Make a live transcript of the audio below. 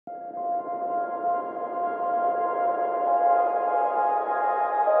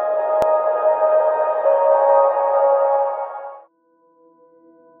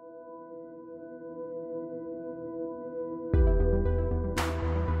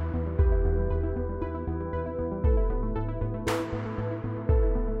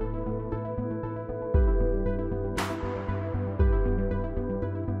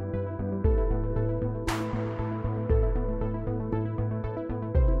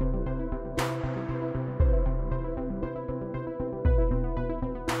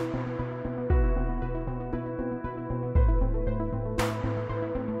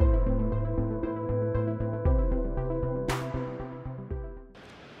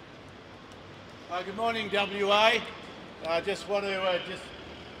Good morning, WA. I just want to just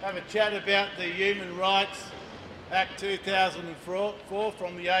have a chat about the Human Rights Act 2004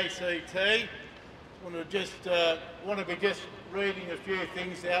 from the ACT. Want to be just reading a few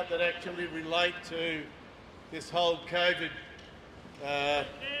things out that actually relate to this whole COVID.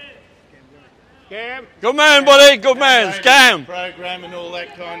 Cam. Good man, buddy. Good man, Cam. Program and all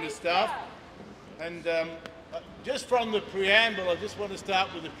that kind of stuff. And just from the preamble, I just want to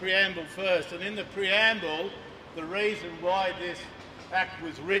start with the preamble first. And in the preamble, the reason why this Act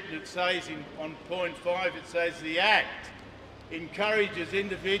was written, it says on point 5, it says the Act encourages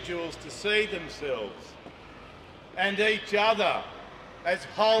individuals to see themselves and each other as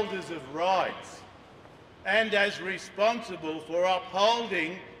holders of rights and as responsible for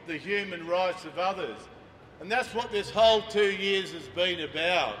upholding the human rights of others. And that's what this whole 2 years has been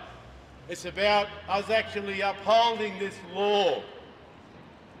about. It's about us actually upholding this law,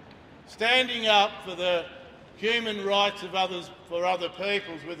 standing up for the human rights of others, for other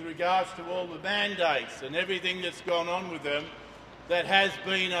peoples, with regards to all the mandates and everything that's gone on with them that has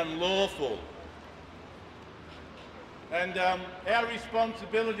been unlawful. And our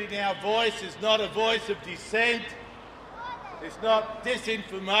responsibility and our voice is not a voice of dissent, it's not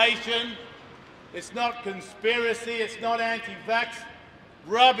disinformation, it's not conspiracy, it's not anti-vax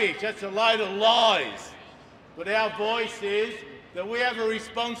rubbish, that's a load of lies. But our voice is that we have a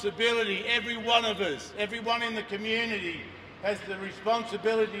responsibility, every one of us, everyone in the community has the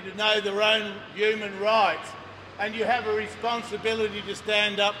responsibility to know their own human rights, and you have a responsibility to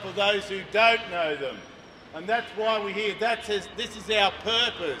stand up for those who don't know them. And that's why we're here. This is our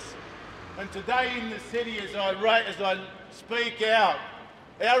purpose. And today in the city, as I speak out,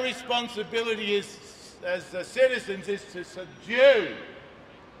 our responsibility as citizens is to subdue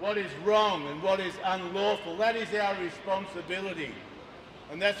what is wrong and what is unlawful. That is our responsibility.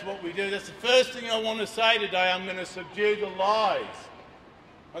 And that's what we do. That's the first thing I want to say today. I'm going to subdue the lies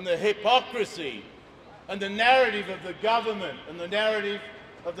and the hypocrisy and the narrative of the government and the narrative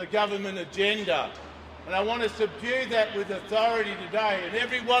of the government agenda. And I want to subdue that with authority today. And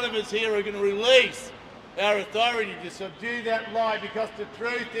every one of us here are going to release our authority to subdue that lie, because the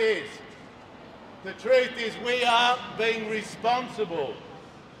truth is we are being responsible.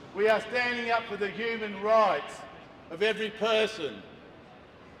 We are standing up for the human rights of every person.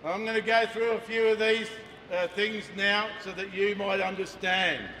 I'm going to go through a few of these things now so that you might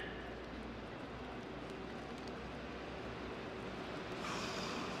understand.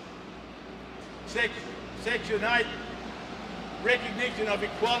 Section 8, recognition of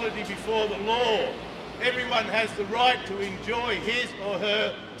equality before the law. Everyone has the right to enjoy his or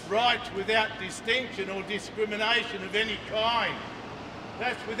her rights without distinction or discrimination of any kind.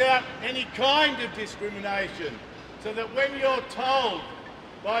 That's without any kind of discrimination. So that when you're told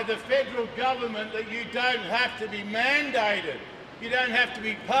by the federal government that you don't have to be mandated, you don't have to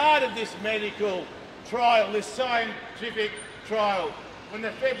be part of this medical trial, this scientific trial, when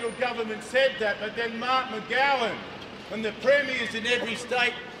the federal government said that, but then Mark McGowan and the premiers in every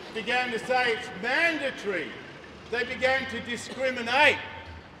state began to say it's mandatory, they began to discriminate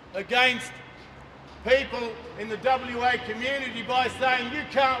against people in the WA community by saying you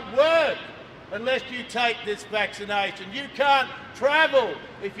can't work unless you take this vaccination. You can't travel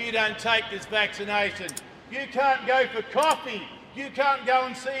if you don't take this vaccination. You can't go for coffee. You can't go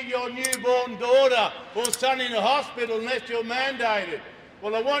and see your newborn daughter or son in a hospital unless you're mandated.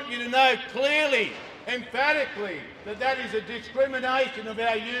 Well, I want you to know clearly, emphatically, that that is a discrimination of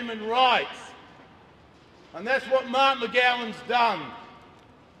our human rights. And that's what Mark McGowan's done.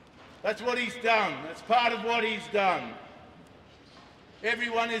 That's what he's done. That's part of what he's done.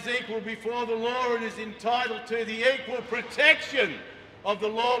 Everyone is equal before the law and is entitled to the equal protection of the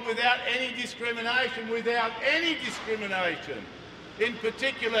law without any discrimination, In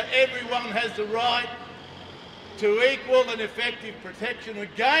particular, everyone has the right to equal and effective protection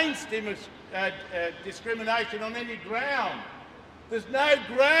against discrimination on any ground. There's no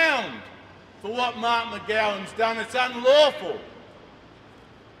ground for what Mark McGowan's done. It's unlawful.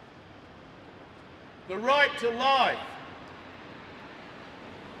 The right to life.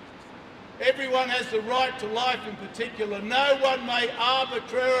 Everyone has the right to life in particular. No one may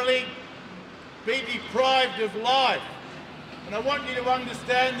arbitrarily be deprived of life. And I want you to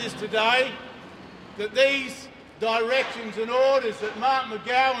understand this today, that these directions and orders that Mark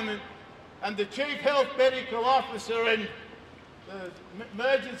McGowan and the Chief Health Medical Officer and the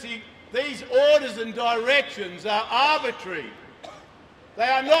emergency, these orders and directions are arbitrary. They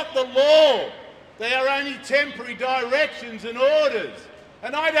are not the law. They are only temporary directions and orders.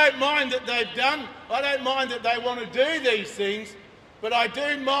 And I don't mind that they've done, I don't mind that they want to do these things, But I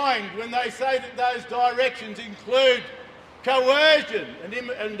do mind when they say that those directions include coercion and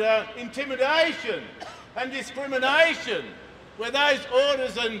intimidation and discrimination, where those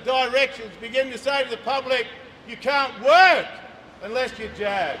orders and directions begin to say to the public, you can't work unless you're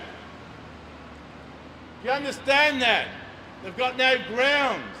jabbed. Do you understand that? They've got no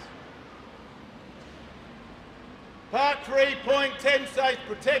grounds. Part 3.10 says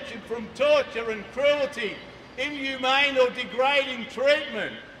protection from torture and cruelty, inhumane or degrading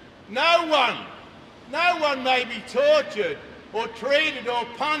treatment. No one may be tortured or treated or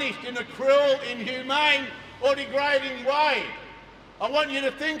punished in a cruel, inhumane or degrading way. I want you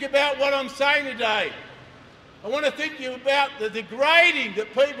to think about what I'm saying today. I want to think you about the degrading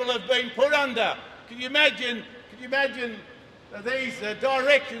that people have been put under. Can you imagine these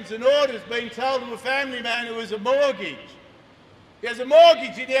directions and orders being told to a family man who has a mortgage? He has a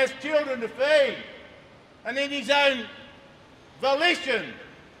mortgage and he has children to feed. And in his own volition,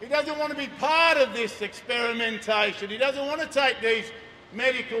 he doesn't want to be part of this experimentation. He doesn't want to take these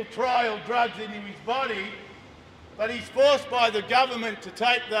medical trial drugs into his body, but he's forced by the government to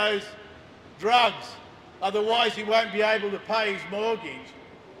take those drugs. Otherwise, he won't be able to pay his mortgage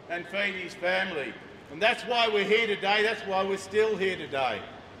and feed his family. And that's why we're here today. That's why we're still here today.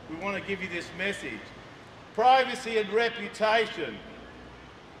 We want to give you this message. Privacy and reputation.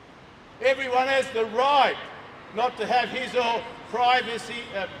 Everyone has the right not to have his or privacy,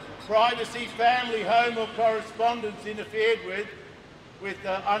 family, home or correspondence interfered with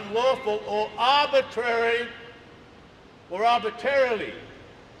unlawful or arbitrarily,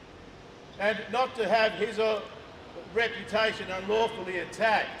 and not to have his or reputation unlawfully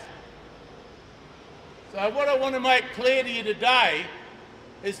attacked. So what I want to make clear to you today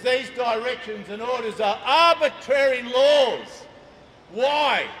is these directions and orders are arbitrary laws.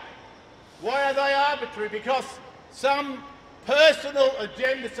 Why? Why are they arbitrary? Because some personal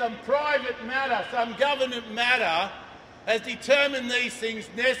agenda, some private matter, some government matter has determined these things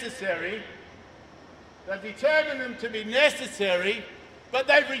necessary. They've determined them to be necessary, but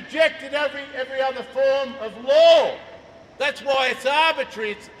they've rejected every other form of law. That's why it's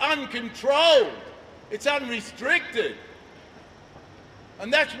arbitrary, it's uncontrolled, it's unrestricted.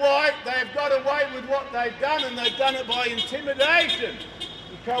 And that's why they've got away with what they've done, and they've done it by intimidation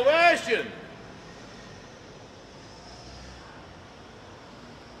and coercion,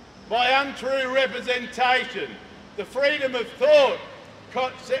 by untrue representation. The freedom of thought,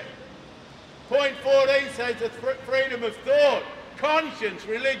 point 14 says the freedom of thought, conscience,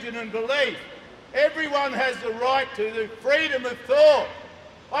 religion and belief. Everyone has the right to the freedom of thought.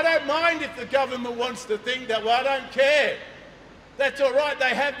 I don't mind if the government wants to think that way, I don't care. That's all right,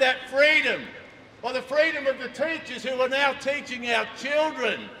 they have that freedom. Or the freedom of the teachers who are now teaching our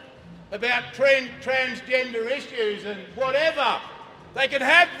children about transgender issues and whatever. They can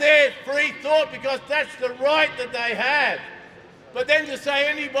have their free thought because that's the right that they have. But then to say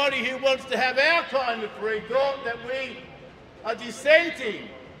anybody who wants to have our kind of free thought that we are dissenting,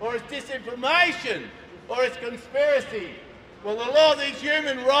 or it's disinformation, or it's conspiracy. Well, the law of these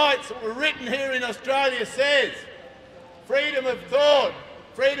human rights that were written here in Australia says freedom of thought,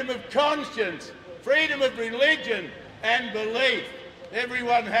 freedom of conscience, freedom of religion and belief.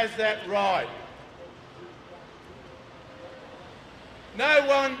 Everyone has that right. No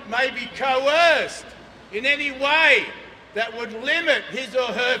one may be coerced in any way that would limit his or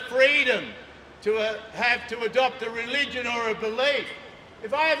her freedom to have to adopt a religion or a belief.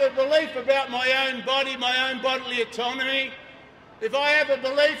 If I have a belief about my own body, my own bodily autonomy, if I have a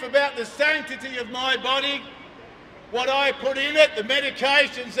belief about the sanctity of my body, what I put in it, the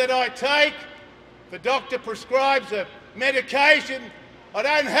medications that I take, if a doctor prescribes a medication, I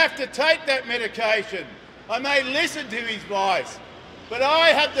don't have to take that medication. I may listen to his advice, but I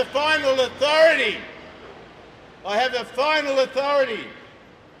have the final authority. I have a final authority.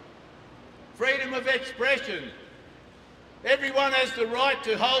 Freedom of expression. Everyone has the right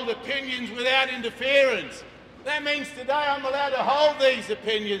to hold opinions without interference. That means today I'm allowed to hold these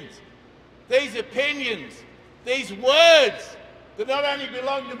opinions, these words that not only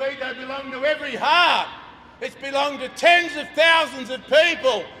belong to me, they belong to every heart. It's belonged to tens of thousands of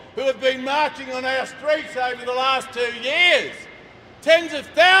people who have been marching on our streets over the last 2 years. Tens of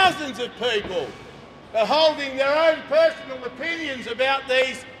thousands of people are holding their own personal opinions about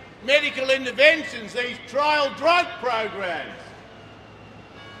these medical interventions, these trial drug programs.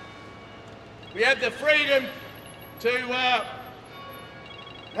 We have the freedom to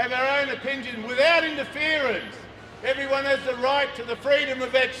have our own opinion without interference. Everyone has the right to the freedom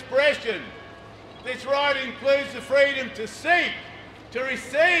of expression. This right includes the freedom to seek, to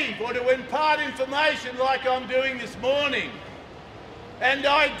receive or to impart information like I'm doing this morning. and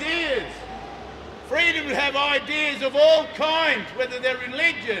ideas. Freedom to have ideas of all kinds, whether they're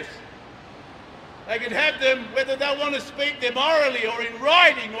religious. They can have them whether they want to speak them orally or in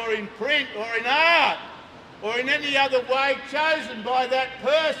writing or in print or in art or in any other way chosen by that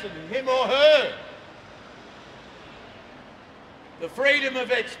person, him or her. The freedom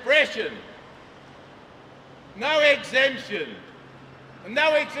of expression. No exemption. And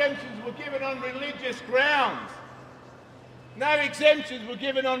no exemptions were given on religious grounds. No exemptions were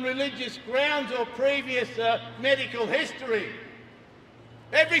given on religious grounds or previous medical history.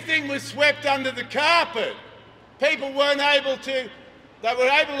 Everything was swept under the carpet. People weren't able to, they were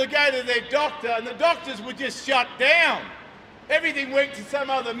able to go to their doctor and the doctors were just shut down. Everything went to some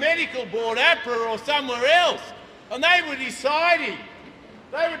other medical board, APRA or somewhere else, and they were deciding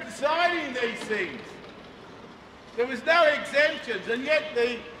these things. There was no exemptions, and yet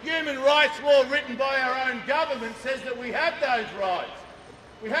the human rights law written by our own government says that we have those rights.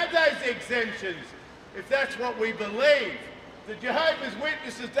 We have those exemptions, if that's what we believe. The Jehovah's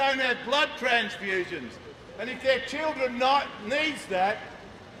Witnesses don't have blood transfusions, and if their children needs that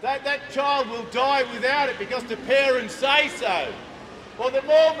child will die without it because the parents say so. Or the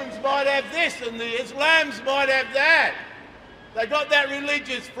Mormons might have this and the Islams might have that. They got that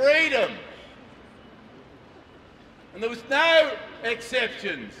religious freedom. And there was no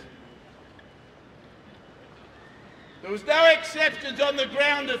exceptions. There was no exceptions on the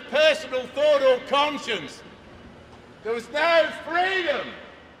ground of personal thought or conscience. There was no freedom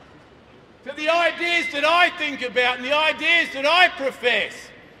to the ideas that I think about and the ideas that I profess.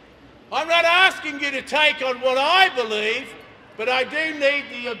 I'm not asking you to take on what I believe, but I do need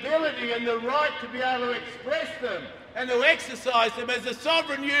the ability and the right to be able to express them and to exercise them as a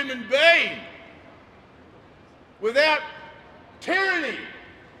sovereign human being without tyranny.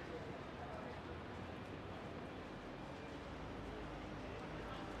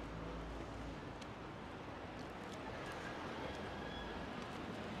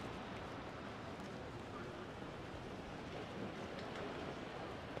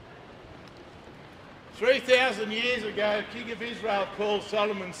 "3,000 years ago, King of Israel called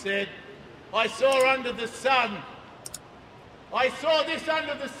Solomon said, I saw under the sun. I saw this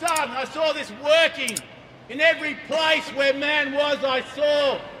under the sun. I saw this working in every place where man was. I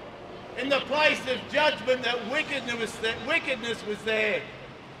saw in the place of judgment that wickedness was there.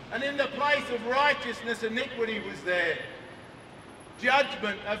 And in the place of righteousness, iniquity was there.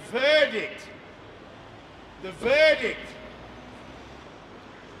 Judgment, a verdict. The verdict.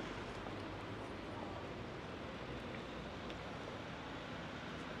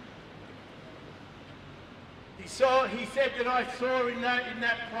 He said that I saw in that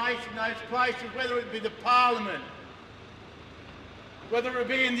place, in those places, whether it be the Parliament, whether it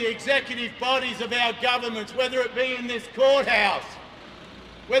be in the executive bodies of our governments, whether it be in this courthouse,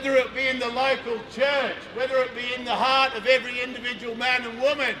 whether it be in the local church, whether it be in the heart of every individual man and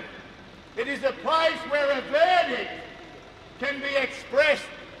woman. It is a place where a verdict can be expressed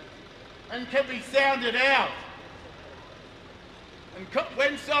and can be sounded out. And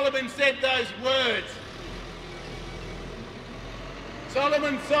when Solomon said those words,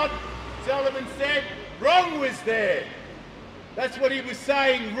 Solomon said, wrong was there. That's what he was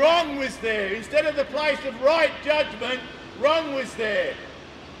saying, wrong was there. Instead of the place of right judgment, wrong was there.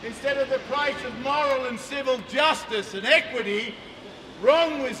 Instead of the place of moral and civil justice and equity,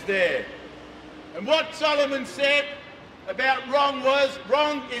 wrong was there. And what Solomon said about wrong was,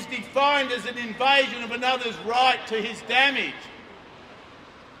 wrong is defined as an invasion of another's right to his damage.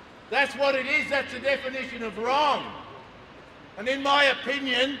 That's what it is, that's the definition of wrong. And in my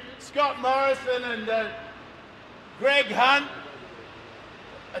opinion, Scott Morrison and Greg Hunt,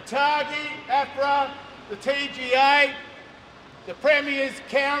 ATAGI, APRA, the TGA, the Premier's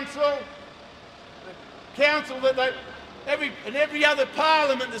Council, the Council that every other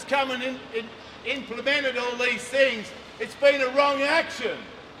Parliament that's come and implemented all these things, it's been a wrong action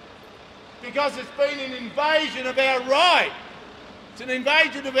because it's been an invasion of our right. It's an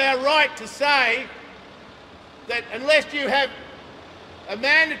invasion of our right to say that unless you have a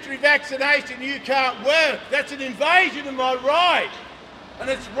mandatory vaccination, you can't work. That's an invasion of my right, and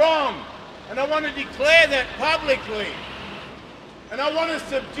it's wrong. And I want to declare that publicly. And I want to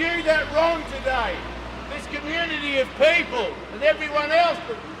subdue that wrong today. This community of people and everyone else,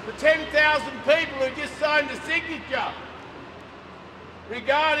 the 10,000 people who just signed a signature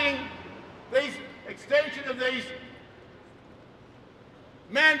regarding these extension of these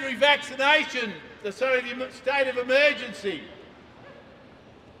mandatory vaccination, the state of emergency.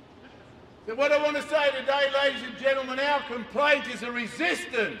 So what I want to say today, ladies and gentlemen, our complaint is a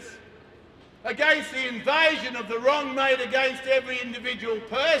resistance. against the invasion of the wrong made against every individual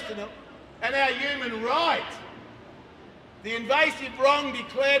person and our human rights. The invasive wrong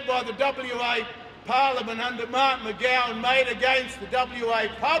declared by the WA Parliament under Mark McGowan made against the WA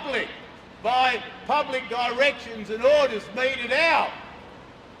public by public directions and orders meted out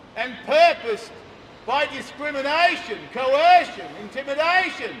and purposed by discrimination, coercion,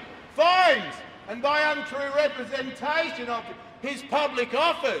 intimidation, fines and by untrue representation of his public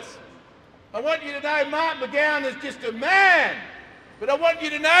office. I want you to know Mark McGowan is just a man, but I want you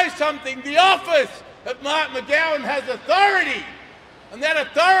to know something. The office of Mark McGowan has authority, and that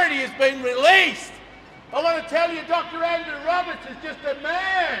authority has been released. I want to tell you Dr. Andrew Roberts is just a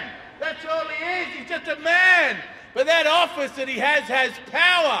man. That's all he is. He's just a man. But that office that he has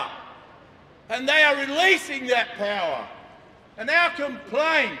power, and they are releasing that power. And our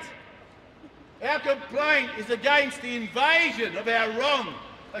complaint is against the invasion of our wrong,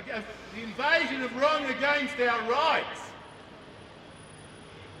 the invasion of wrong against our rights.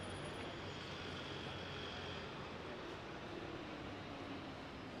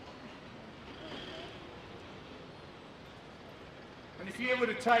 And if you were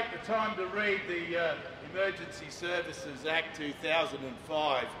to take the time to read the Emergency Services Act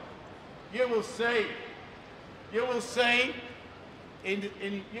 2005, you will see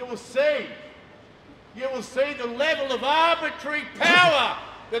the level of arbitrary power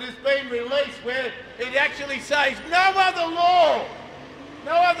that has been released, where it actually says no other law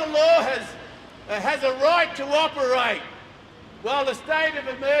has a right to operate while the state of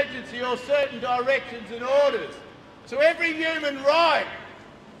emergency or certain directions and orders. So every human right,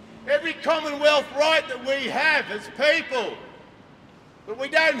 every Commonwealth right that we have as people, but we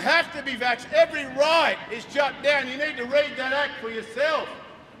don't have to be vaccinated, every right is shut down. You need to read that Act for yourself.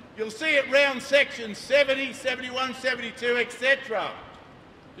 You'll see it round Section 70, 71, 72, etc.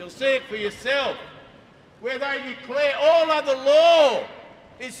 You'll see it for yourself, where they declare all other law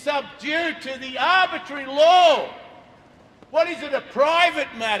is subdued to the arbitrary law. What is it, a private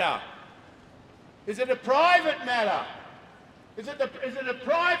matter? Is it a private matter? Is it a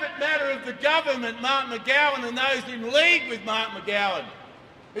private matter of the government, Mark McGowan, and those in league with Mark McGowan?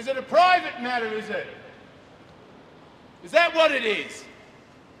 Is it a private matter, is it? Is that what it is?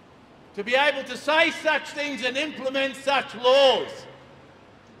 To be able to say such things and implement such laws?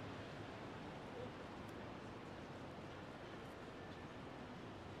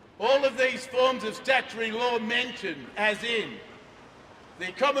 All of these forms of statutory law mentioned, as in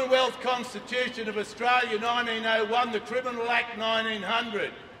the Commonwealth Constitution of Australia 1901, the Criminal Act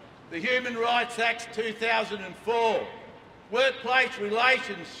 1900, the Human Rights Act 2004, workplace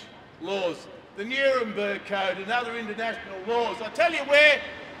relations laws, the Nuremberg Code and other international laws. I tell you where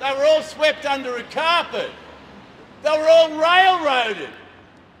they were all swept under a carpet. They were all railroaded.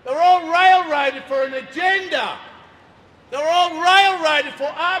 They were all railroaded for an agenda. They were all railroaded for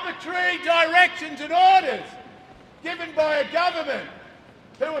arbitrary directions and orders given by a government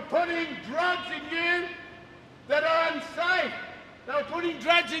who were putting drugs in you that are unsafe. They were putting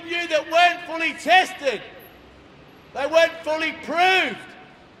drugs in you that weren't fully tested. They weren't fully proved.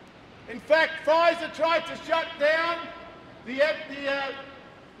 In fact, Pfizer tried to shut down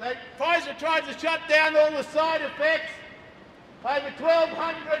Pfizer tried to shut down all the side effects, over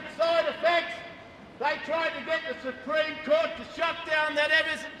 1,200 side effects. They tried to get the Supreme Court to shut down that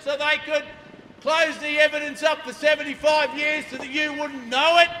evidence so they could close the evidence up for 75 years so that you wouldn't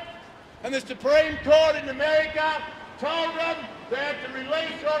know it. And the Supreme Court in America told them they had to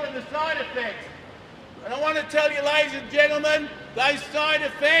release all of the side effects. And I want to tell you, ladies and gentlemen, those side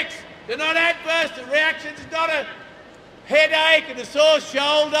effects, they're not adverse reactions. It's not a headache and a sore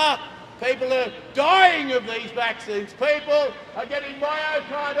shoulder. People are dying of these vaccines. People are getting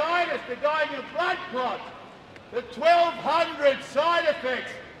myocarditis. They're dying of blood clots. The 1,200 side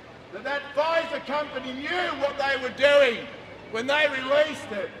effects that Pfizer company knew what they were doing when they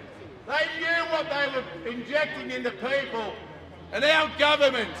released it. They knew what they were injecting into people. And our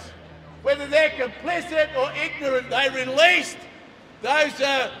governments, whether they're complicit or ignorant, they released those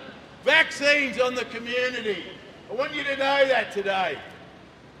vaccines on the community. I want you to know that today.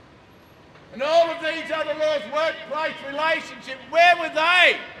 And all of these other laws, workplace relationship, where were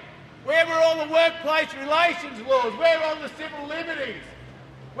they? Where were all the workplace relations laws? Where were all the civil liberties?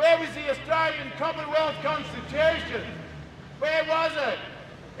 Where was the Australian Commonwealth Constitution? Where was it?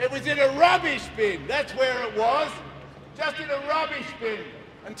 It was in a rubbish bin. That's where it was. Just in a rubbish bin.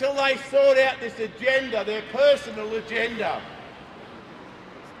 Until they sort out this agenda, their personal agenda.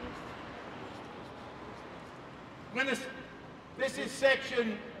 This is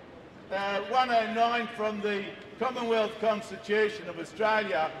section 109 from the Commonwealth Constitution of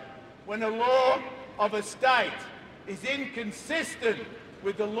Australia, when a law of a state is inconsistent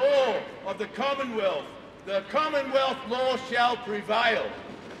with the law of the Commonwealth, the Commonwealth law shall prevail.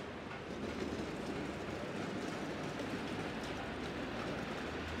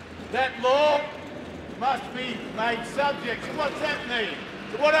 That law must be made subject. So what's that mean?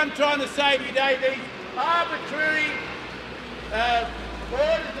 So what I'm trying to say today, these arbitrary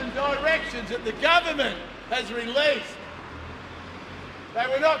orders and directions that the government has released, they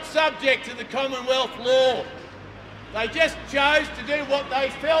were not subject to the Commonwealth law. They just chose to do what they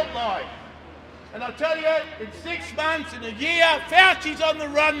felt like. And I tell you, in 6 months, in a year, Fauci's on the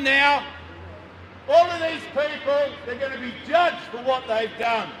run now. All of these people, they're going to be judged for what they've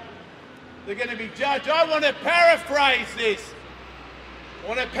done. They're going to be judged. I want to paraphrase this. I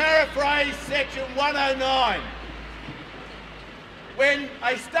want to paraphrase Section 109. When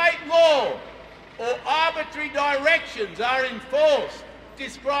a state law or arbitrary directions are enforced,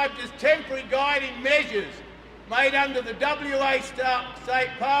 described as temporary guiding measures made under the WA State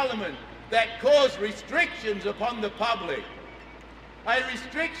Parliament that cause restrictions upon the public. A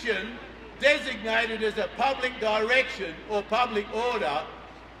restriction designated as a public direction or public order,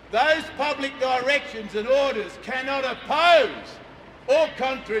 those public directions and orders cannot oppose or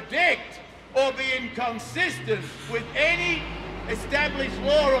contradict or be inconsistent with any established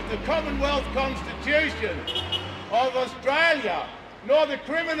law of the Commonwealth Constitution of Australia, nor the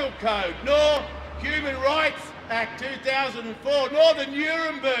Criminal Code, nor Human Rights Act 2004, nor the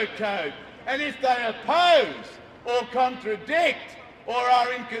Nuremberg Code. And if they oppose or contradict or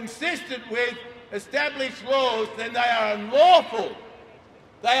are inconsistent with established laws, then they are unlawful.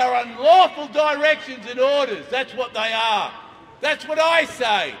 They are unlawful directions and orders. That's what they are. That's what I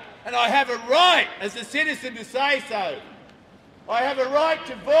say. And I have a right as a citizen to say so. I have a right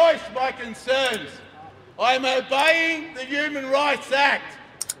to voice my concerns. I am obeying the Human Rights Act,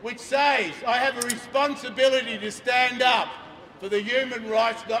 which says I have a responsibility to stand up for the human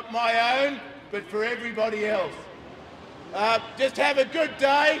rights, not my own, but for everybody else. Just have a good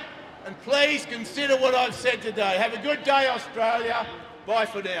day, and please consider what I've said today. Have a good day, Australia. Bye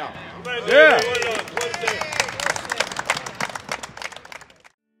for now. Yeah.